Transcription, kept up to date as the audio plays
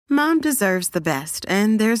Mom deserves the best,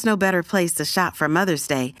 and there's no better place to shop for Mother's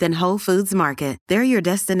Day than Whole Foods Market. They're your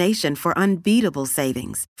destination for unbeatable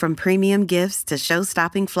savings, from premium gifts to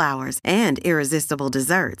show-stopping flowers and irresistible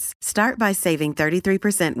desserts. Start by saving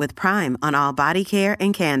 33% with Prime on all body care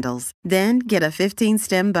and candles. Then get a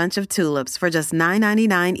 15-stem bunch of tulips for just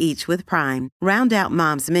 $9.99 each with Prime. Round out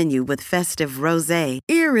Mom's menu with festive rosé,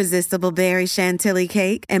 irresistible berry chantilly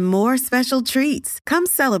cake, and more special treats. Come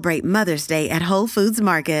celebrate Mother's Day at Whole Foods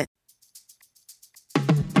Market.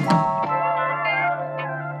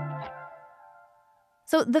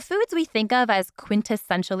 So the foods we think of as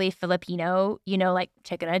quintessentially Filipino, like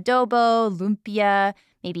chicken adobo, lumpia,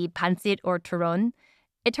 maybe pancit or turon,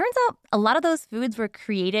 it turns out a lot of those foods were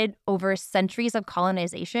created over centuries of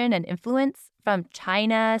colonization and influence from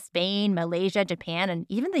China, Spain, Malaysia, Japan, and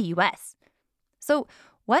even the U.S. So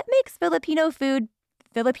what makes Filipino food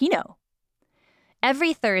Filipino?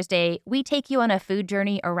 Every Thursday, we take you on a food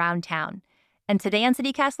journey around town. And today on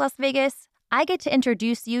CityCast Las Vegas, I get to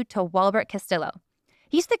introduce you to Walbert Castillo.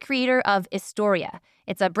 He's the creator of Historia.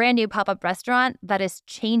 It's a brand new pop-up restaurant that is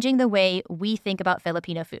changing the way we think about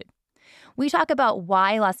Filipino food. We talk about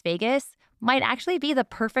why Las Vegas might actually be the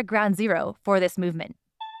perfect ground zero for this movement.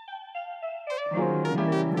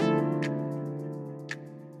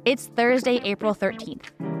 It's Thursday, April 13th.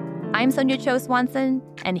 I'm Sonia Cho Swanson,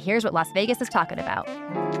 and here's what Las Vegas is talking about.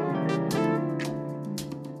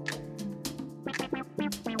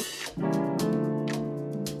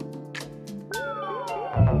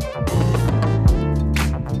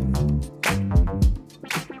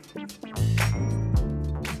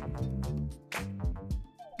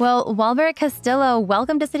 Well, Walbert Castillo,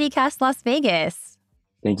 welcome to CityCast Las Vegas.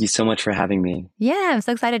 Thank you so much for having me. Yeah, I'm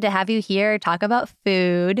so excited to have you here, talk about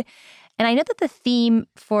food. And I know that the theme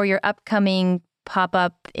for your upcoming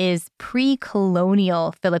pop-up is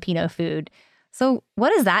pre-colonial Filipino food. So what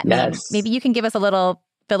does that mean? Yes. Maybe you can give us a little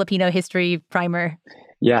Filipino history primer.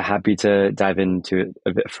 Yeah, happy to dive into it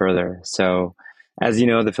a bit further. So, as you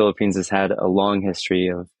know, the Philippines has had a long history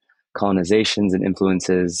of colonizations and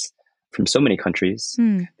influences from so many countries.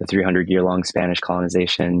 The 300-year-long Spanish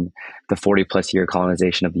colonization, the 40-plus year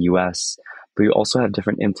colonization of the U.S. But we also have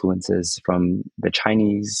different influences from the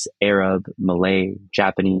Chinese, Arab, Malay,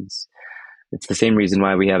 Japanese. It's the same reason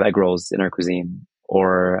why we have egg rolls in our cuisine,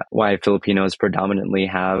 or why Filipinos predominantly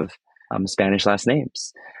have Spanish last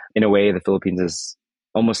names. In a way, the Philippines is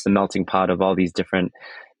almost the melting pot of all these different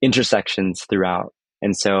intersections throughout.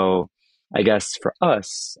 And so I guess for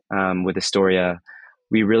us, with Astoria,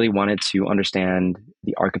 we really wanted to understand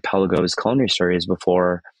the archipelago's culinary stories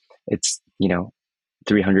before its,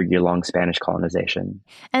 300-year-long Spanish colonization.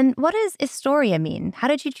 And what does Historia mean? How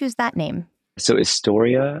did you choose that name? So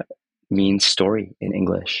Historia means story in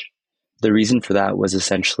English. The reason for that was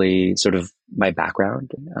essentially sort of my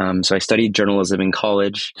background. So I studied journalism in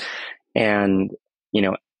college, and,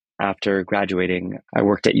 after graduating, I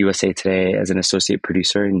worked at USA Today as an associate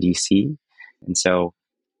producer in DC. And so,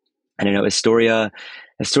 I don't know, Historia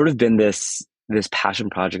has sort of been this passion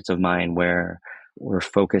project of mine where we're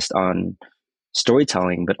focused on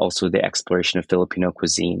storytelling, but also the exploration of Filipino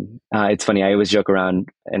cuisine. It's funny, I always joke around,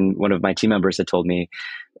 and one of my team members had told me,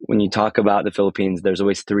 when you talk about the Philippines, there's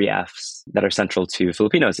always 3 F's that are central to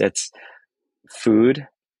Filipinos. It's food,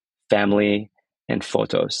 family, and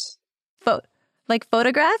photos. Like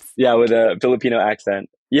photographs? Yeah, with a Filipino accent.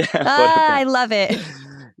 Yeah. I love it.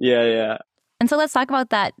 Yeah. And so let's talk about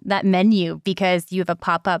that menu, because you have a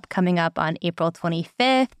pop-up coming up on April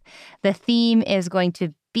 25th. The theme is going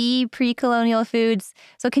to be pre-colonial foods.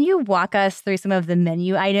 So can you walk us through some of the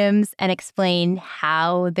menu items and explain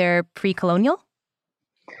how they're pre-colonial?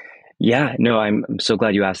 Yeah, no, I'm so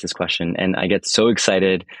glad you asked this question. And I get so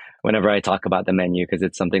excited whenever I talk about the menu, because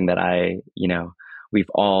it's something that we've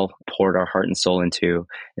all poured our heart and soul into,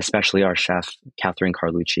 especially our chef, Catherine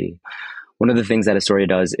Carlucci. One of the things that Astoria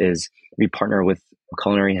does is we partner with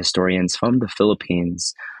culinary historians from the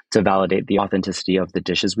Philippines to validate the authenticity of the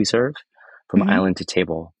dishes we serve from island to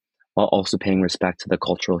table, while also paying respect to the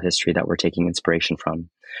cultural history that we're taking inspiration from.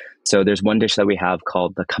 So there's one dish that we have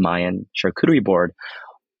called the Kamayan charcuterie board.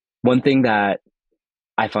 One thing that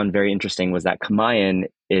I found very interesting was that Kamayan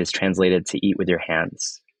is translated to eat with your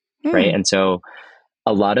hands, right? And so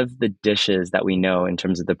a lot of the dishes that we know in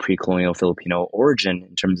terms of the pre-colonial Filipino origin,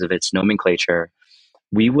 in terms of its nomenclature,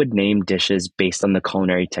 we would name dishes based on the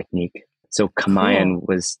culinary technique. So Kamayan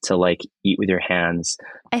was to eat with your hands.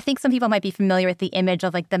 I think some people might be familiar with the image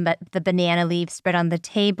of the banana leaf spread on the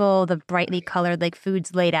table, the brightly colored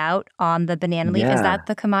foods laid out on the banana leaf. Yeah. Is that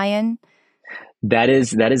the Kamayan? That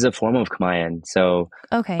is a form of Kamayan. So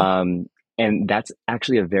okay. And that's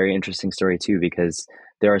actually a very interesting story too, because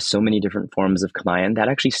there are so many different forms of kamayan that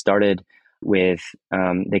actually started with,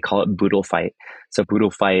 they call it boodle fight. So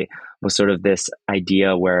boodle fight was sort of this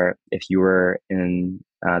idea where if you were in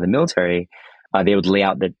the military, they would lay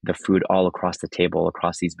out the food all across the table,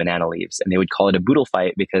 across these banana leaves. And they would call it a boodle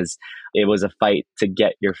fight because it was a fight to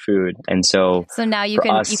get your food. And so now you for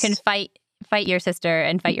can us, you can fight your sister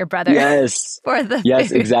and fight your brother yes, for the yes,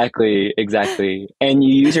 food. exactly. And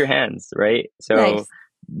you use your hands, right? So Nice.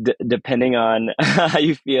 depending on how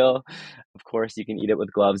you feel, of course, you can eat it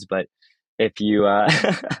with gloves. But if you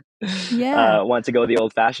Yeah. want to go the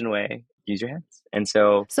old-fashioned way, use your hands. And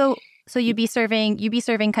so, So you'd be serving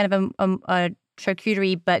kind of a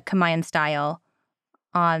charcuterie but Kamayan style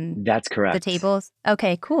on that's the correct. tables.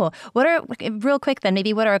 Okay, cool. What are real quick then?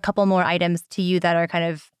 Maybe what are a couple more items to you that are kind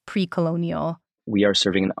of pre-colonial? We are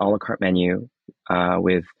serving an a la carte menu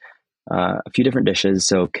with a few different dishes.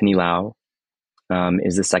 So kinilaw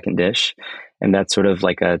is the second dish, and that's sort of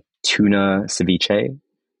like a tuna ceviche,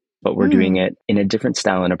 but we're doing it in a different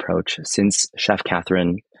style and approach. Since Chef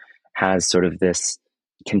Catherine has sort of this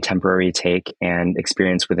contemporary take and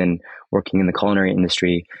experience within working in the culinary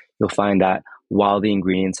industry, you'll find that while the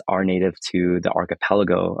ingredients are native to the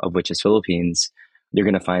archipelago of which is Philippines, you're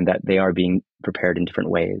going to find that they are being prepared in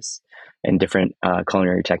different ways and different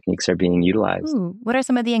culinary techniques are being utilized. Ooh, what are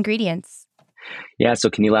some of the ingredients? Yeah, so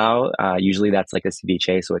kinilaw, usually that's like a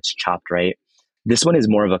ceviche, so it's chopped, right? This one is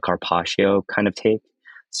more of a carpaccio kind of take.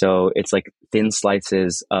 So it's like thin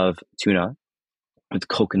slices of tuna with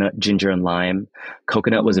coconut, ginger, and lime.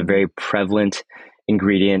 Coconut was a Ooh. very prevalent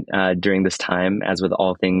ingredient during this time, as with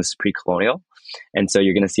all things pre-colonial. And so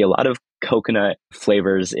you're going to see a lot of coconut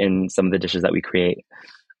flavors in some of the dishes that we create.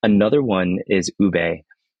 Another one is ube.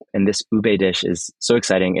 And this ube dish is so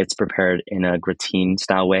exciting. It's prepared in a gratin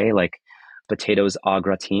style way, like potatoes au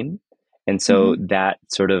gratin. And so that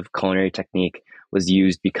sort of culinary technique was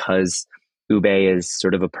used because ube is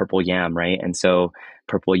sort of a purple yam, right? And so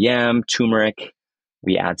purple yam, turmeric,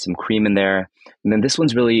 we add some cream in there. And then this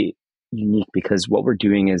one's really unique because what we're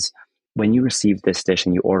doing is when you receive this dish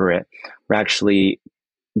and you order it, we're actually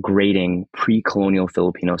grating pre-colonial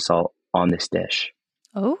Filipino salt on this dish.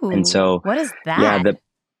 And Oh, so, what is yeah, that?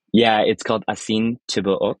 it's called asin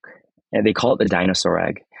tibuok, and they call it the dinosaur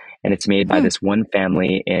egg. And it's made by this one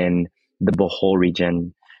family in the Bohol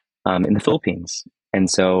region in the Philippines. And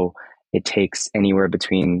so it takes anywhere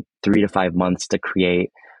between 3 to 5 months to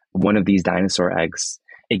create one of these dinosaur eggs.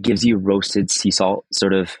 It gives you roasted sea salt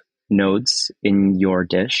sort of nodes in your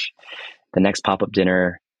dish. The next pop-up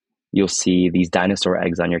dinner, you'll see these dinosaur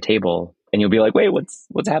eggs on your table, and you'll be like, "Wait, what's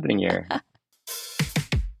happening here?"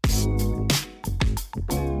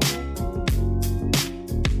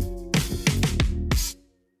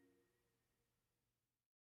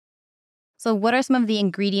 So what are some of the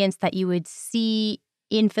ingredients that you would see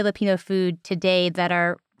in Filipino food today that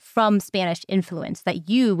are from Spanish influence that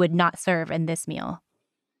you would not serve in this meal?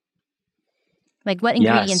 Like what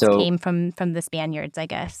Yeah, ingredients so came from the Spaniards, I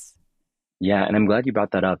guess? yeah, and I'm glad you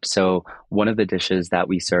brought that up. So one of the dishes that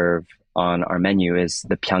we serve on our menu is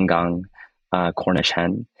the pianggang Cornish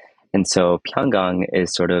hen. And so pianggang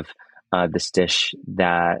is sort of this dish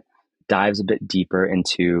that dives a bit deeper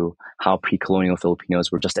into how pre-colonial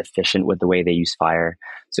Filipinos were just efficient with the way they use fire.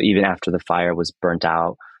 So even after the fire was burnt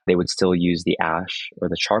out, they would still use the ash or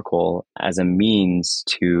the charcoal as a means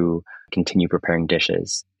to continue preparing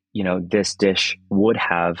dishes. You know, this dish would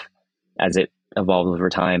have, as it evolved over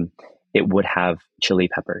time, it would have chili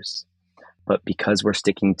peppers. But because we're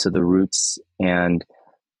sticking to the roots and,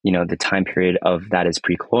 you know, the time period of that is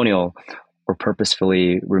pre-colonial, we're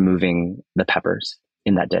purposefully removing the peppers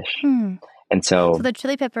in that dish. Hmm. And So so, the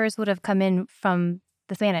chili peppers would have come in from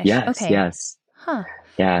the Spanish. yes, Okay. yes. Huh.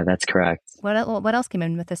 Yeah, that's correct. What else came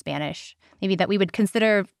in with the Spanish? Maybe that we would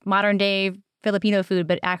consider modern day Filipino food,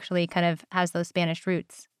 but actually kind of has those Spanish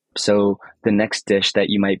roots. So the next dish that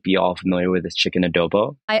you might be all familiar with is chicken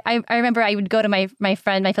adobo. I remember I would go to my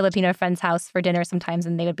Filipino friend's house for dinner sometimes,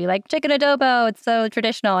 and they would be like, chicken adobo, it's so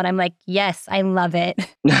traditional. And I'm like, yes, I love it.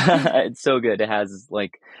 It's so good. It has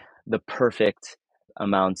like the perfect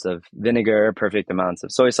amounts of vinegar, perfect amounts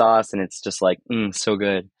of soy sauce, and it's just like, so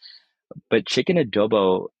good. But chicken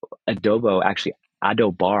adobo, actually,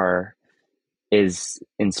 adobar is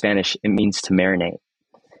in Spanish, it means to marinate.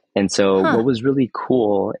 And so Huh. what was really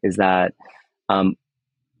cool is that um,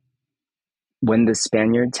 when the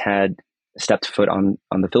Spaniards had stepped foot on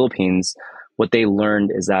the Philippines, what they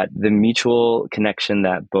learned is that the mutual connection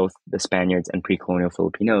that both the Spaniards and pre-colonial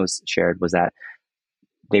Filipinos shared was that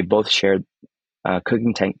they both shared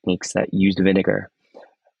cooking techniques that used vinegar.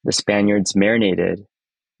 The Spaniards marinated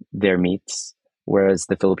their meats whereas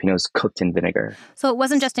the Filipinos cooked in vinegar. So it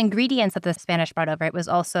wasn't just ingredients that the Spanish brought over, it was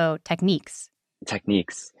also techniques.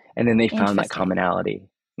 Techniques. And then they found that Interesting. commonality.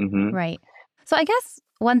 Mm-hmm. Right. So I guess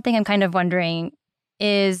one thing I'm kind of wondering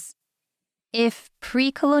is if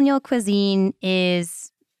pre-colonial cuisine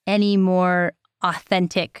is any more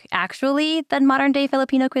authentic, actually, than modern day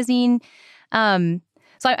Filipino cuisine.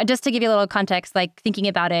 Just to give you a little context, like thinking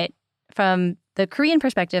about it from the Korean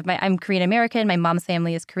perspective, I'm Korean American. My mom's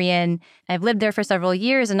family is Korean. I've lived there for several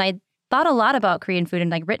years, and I thought a lot about Korean food and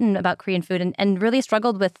like written about Korean food, and really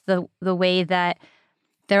struggled with the way that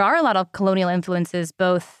there are a lot of colonial influences,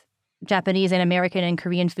 both Japanese and American and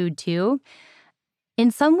Korean food too. In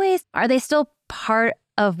some ways, are they still part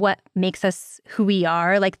of what makes us who we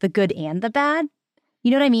are, like the good and the bad?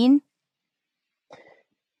 You know what I mean?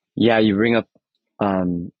 Yeah, you bring up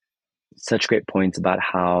such great points about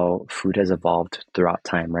how food has evolved throughout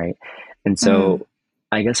time, right? And Mm. so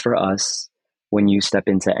I guess for us, when you step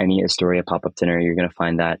into any Astoria pop-up dinner, you're going to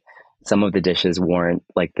find that some of the dishes warrant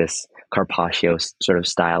like this carpaccio sort of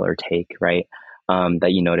style or take, right?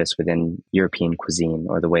 That you notice within European cuisine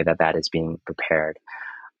or the way that that is being prepared.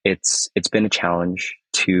 It's been a challenge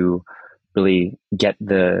to really get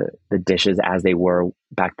the dishes as they were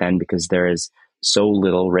back then because there is so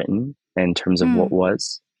little written in terms of what Mm.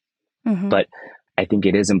 was. Mm-hmm. But I think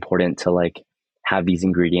it is important to like have these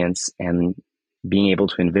ingredients and being able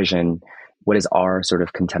to envision what is our sort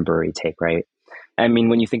of contemporary take, right? I mean,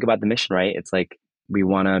 when you think about the mission, right, it's like we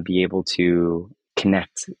want to be able to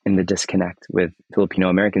connect in the disconnect with Filipino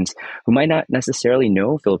Americans who might not necessarily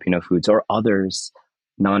know Filipino foods or others,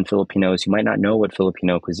 non-Filipinos who might not know what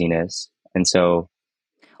Filipino cuisine is. And so,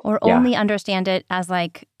 Or yeah, only understand it as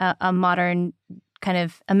like a modern kind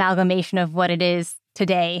of amalgamation of what it is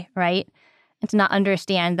today, right? And to not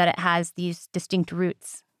understand that it has these distinct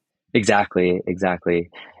roots. exactly, exactly.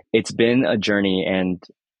 It's been a journey and,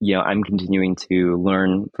 I'm continuing to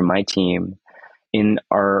learn from my team in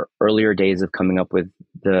our earlier days of coming up with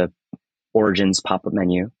the Origins pop-up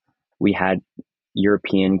menu. We had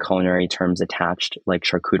European culinary terms attached like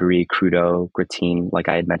charcuterie, crudo, gratine, like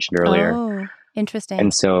I had mentioned earlier. Oh, interesting.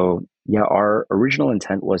 And so, yeah, our original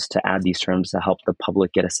intent was to add these terms to help the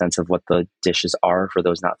public get a sense of what the dishes are for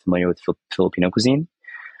those not familiar with Filipino cuisine.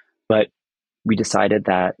 But we decided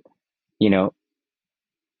that, you know,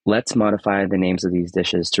 let's modify the names of these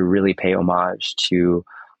dishes to really pay homage to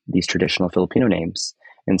these traditional Filipino names.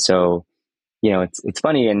 And so, it's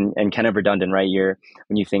funny and kind of redundant, right?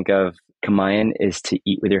 When you think of kamayan is to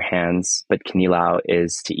eat with your hands, but kinilaw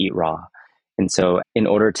is to eat raw. And so in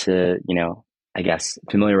order to, I guess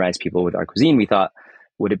familiarize people with our cuisine, we thought,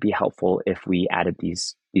 would it be helpful if we added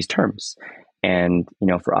these terms? And,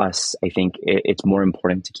 for us, I think it's more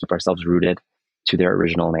important to keep ourselves rooted to their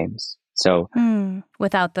original names. So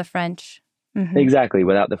Without the French. Mm-hmm. exactly,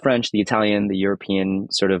 without the French, the Italian, the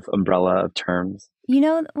European sort of umbrella of terms. You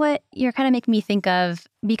know what you're kind of making me think of,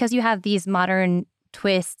 because you have these modern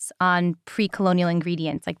twists on pre-colonial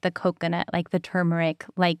ingredients like the coconut, like the turmeric,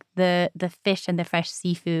 like the fish and the fresh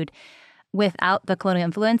seafood without the colonial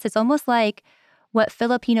influence. It's almost like what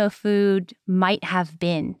Filipino food might have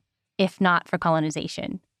been if not for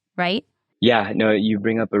colonization, right? Yeah, no, you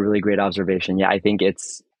bring up a really great observation. Yeah, I think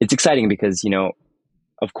it's exciting because,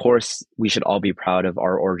 of course, we should all be proud of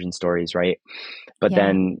our origin stories, right? But Yeah.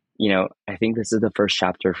 then, I think this is the first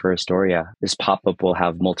chapter for Astoria. This pop-up will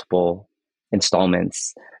have multiple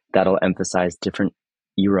installments that'll emphasize different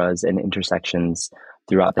eras and intersections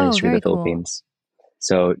throughout the Oh, history of very the cool. Philippines.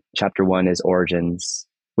 So chapter 1 is origins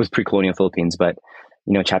with pre-colonial Philippines, but,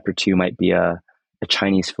 chapter 2 might be a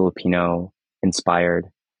Chinese Filipino inspired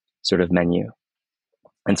sort of menu.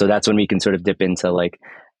 And so that's when we can sort of dip into like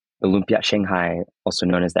the lumpia Shanghai, also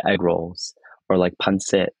known as the egg rolls, or like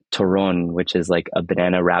pancit turon, which is like a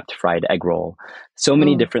banana wrapped fried egg roll. So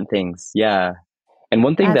many Ooh, different things. Yeah. And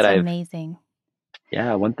that's amazing.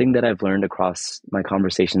 one thing that I've learned across my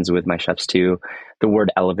conversations with my chefs too, the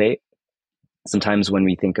word elevate. Sometimes when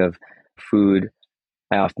we think of food,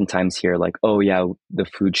 I oftentimes hear like, oh yeah, the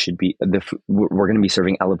food should be we're going to be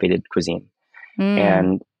serving elevated cuisine. Mm.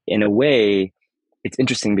 And in a way, it's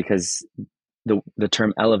interesting because the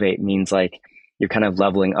term elevate means like you're kind of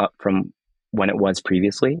leveling up from when it was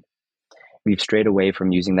previously. We've strayed away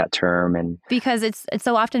from using that term and Because it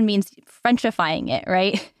so often means Frenchifying it,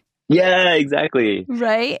 right? yeah, exactly.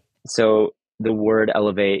 Right? So the word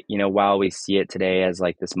elevate, while we see it today as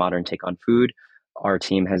like this modern take on food, our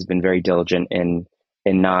team has been very diligent in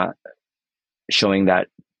not showing that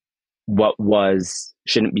what was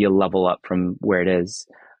shouldn't be a level up from where it is.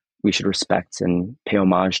 we should respect and pay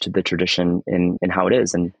homage to the tradition in how it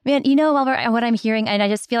is. And Man, Albert, what I'm hearing, and I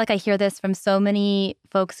just feel like I hear this from so many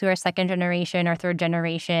folks who are second generation or third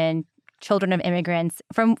generation children of immigrants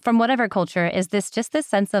from whatever culture, is this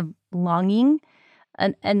sense of longing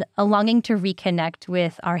and a longing to reconnect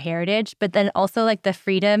with our heritage, but then also like the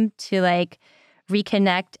freedom to like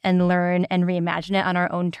reconnect and learn and reimagine it on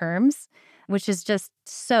our own terms, which is just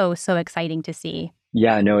so, so exciting to see.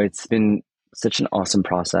 Yeah, no, it's been such an awesome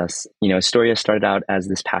process. Astoria started out as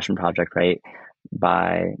this passion project, right,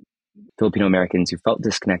 by Filipino Americans who felt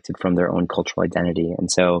disconnected from their own cultural identity.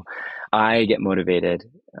 And so I get motivated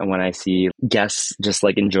when I see guests just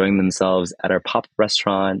like enjoying themselves at our pop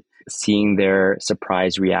restaurant, seeing their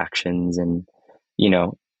surprise reactions. And,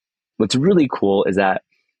 what's really cool is that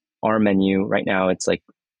our menu right now, it's like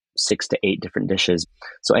 6 to 8 different dishes.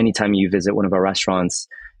 So anytime you visit one of our restaurants,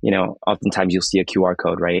 oftentimes you'll see a QR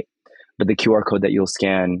code, right? But the QR code that you'll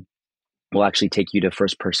scan will actually take you to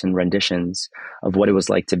first person renditions of what it was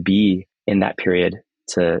like to be in that period,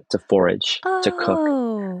 to forage, to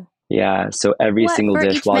cook. Yeah. So every single for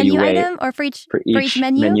dish each while menu you wait. Item or for each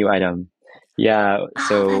menu item. Yeah.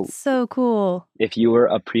 So that's so cool. If you were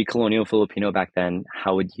a pre-colonial Filipino back then,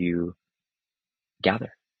 how would you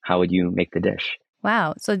gather? How would you make the dish?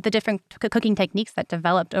 Wow. So the different cooking techniques that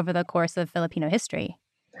developed over the course of Filipino history.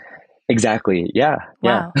 Exactly. Yeah.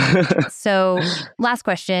 Wow. Yeah. So last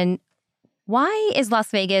question. Why is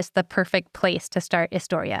Las Vegas the perfect place to start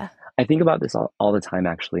Astoria? I think about this all the time,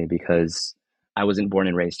 actually, because I wasn't born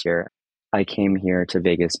and raised here. I came here to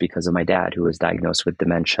Vegas because of my dad, who was diagnosed with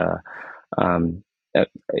dementia 2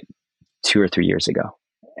 or 3 years ago.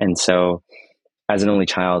 And so as an only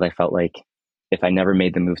child, I felt like if I never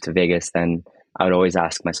made the move to Vegas, then I would always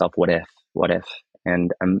ask myself, what if?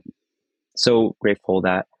 And I'm so grateful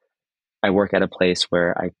that I work at a place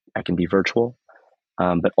where I can be virtual,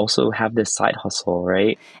 but also have this side hustle,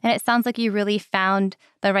 right? And it sounds like you really found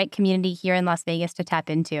the right community here in Las Vegas to tap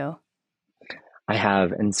into. I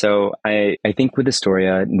have. And so I think with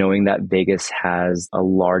Astoria, knowing that Vegas has a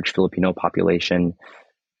large Filipino population,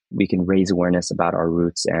 we can raise awareness about our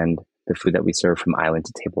roots and the food that we serve from island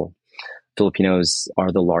to table. Filipinos are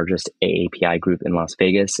the largest AAPI group in Las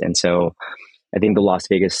Vegas. And so I think the Las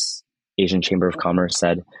Vegas Asian Chamber of Commerce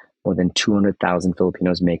said more than 200,000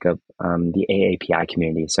 Filipinos make up the AAPI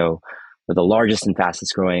community. So we're the largest and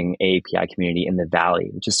fastest growing AAPI community in the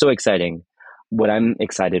Valley, which is so exciting. What I'm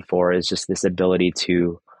excited for is just this ability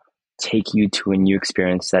to take you to a new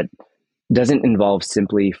experience that doesn't involve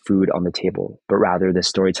simply food on the table, but rather the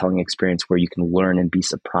storytelling experience where you can learn and be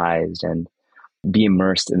surprised and be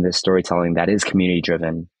immersed in this storytelling that is community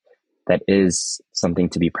driven, that is something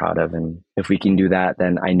to be proud of. And if we can do that,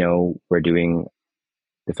 then I know we're doing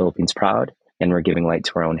the Philippines proud and we're giving light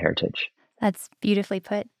to our own heritage. That's beautifully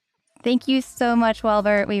put. Thank you so much,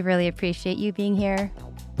 Walbert. We really appreciate you being here.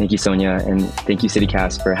 Thank you, Sonia. And thank you,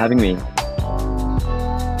 CityCast, for having me.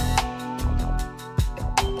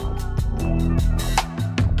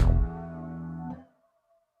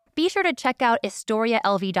 Be sure to check out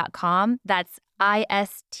istorialv.com. That's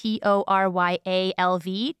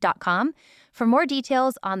ISTORYALV.com for more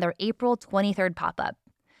details on their April 23rd pop-up.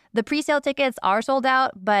 The pre-sale tickets are sold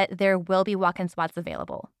out, but there will be walk-in spots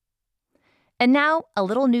available. And now, a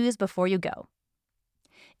little news before you go.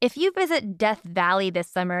 If you visit Death Valley this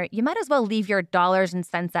summer, you might as well leave your dollars and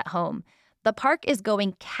cents at home. The park is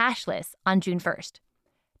going cashless on June 1st.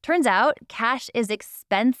 Turns out, cash is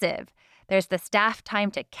expensive. There's the staff time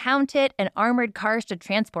to count it and armored cars to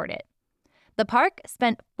transport it. The park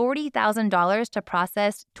spent $40,000 to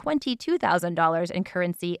process $22,000 in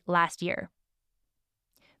currency last year.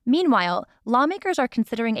 Meanwhile, lawmakers are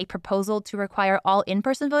considering a proposal to require all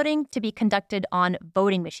in-person voting to be conducted on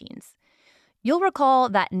voting machines. You'll recall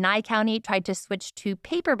that Nye County tried to switch to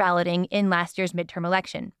paper balloting in last year's midterm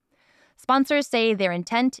election. Sponsors say their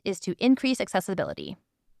intent is to increase accessibility.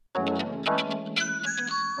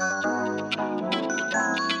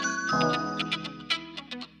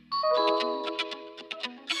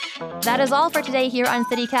 That is all for today here on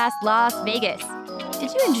CityCast Las Vegas.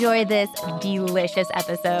 Did you enjoy this delicious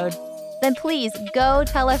episode? Then please go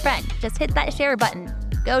tell a friend. Just hit that share button.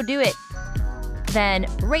 Go do it. Then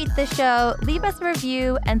rate the show, leave us a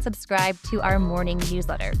review, and subscribe to our morning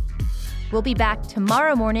newsletter. We'll be back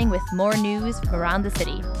tomorrow morning with more news from around the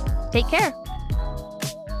city. Take care.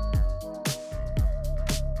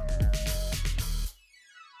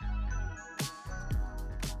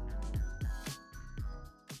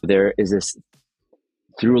 There is this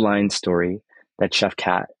through line story that Chef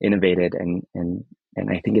Kat innovated, and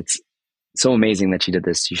I think it's so amazing that she did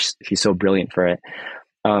this. She's so brilliant for it.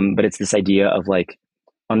 But it's this idea of like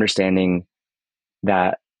understanding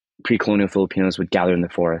that pre-colonial Filipinos would gather in the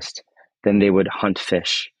forest, then they would hunt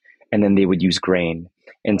fish, and then they would use grain.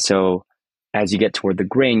 And so as you get toward the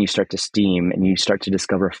grain, you start to steam and you start to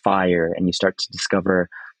discover fire and you start to discover,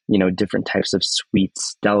 different types of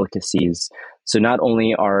sweets, delicacies. So not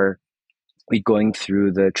only are we going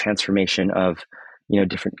through the transformation of,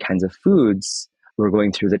 different kinds of foods, we're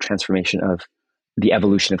going through the transformation of the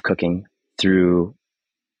evolution of cooking through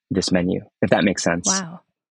this menu, if that makes sense. Wow.